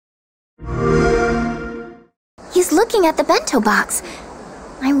He's looking at the bento box.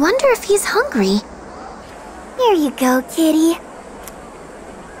 I wonder if he's hungry. Here you go, kitty.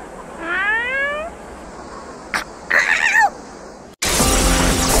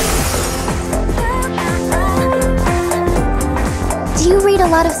 Do you read a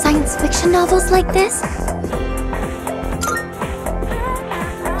lot of science fiction novels like this?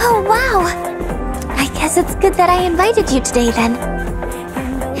 Oh, wow! I guess it's good that I invited you today, then.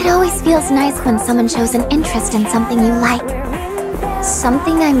 It always feels nice when someone shows an interest in something you like.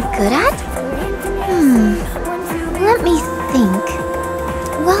 Something I'm good at? Let me think.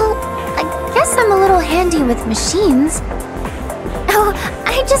 Well, I guess I'm a little handy with machines. Oh,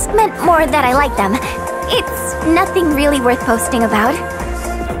 I just meant more that I like them. It's nothing really worth posting about.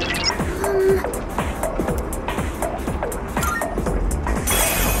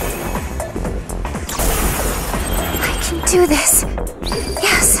 I can do this.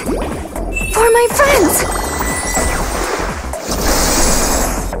 Yes! For my friends!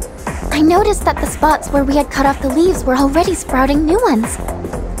 I noticed that the spots where we had cut off the leaves were already sprouting new ones.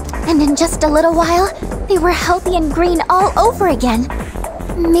 And in just a little while, they were healthy and green all over again.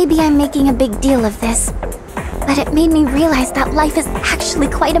 Maybe I'm making a big deal of this, but it made me realize that life is actually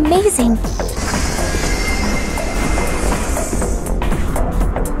quite amazing.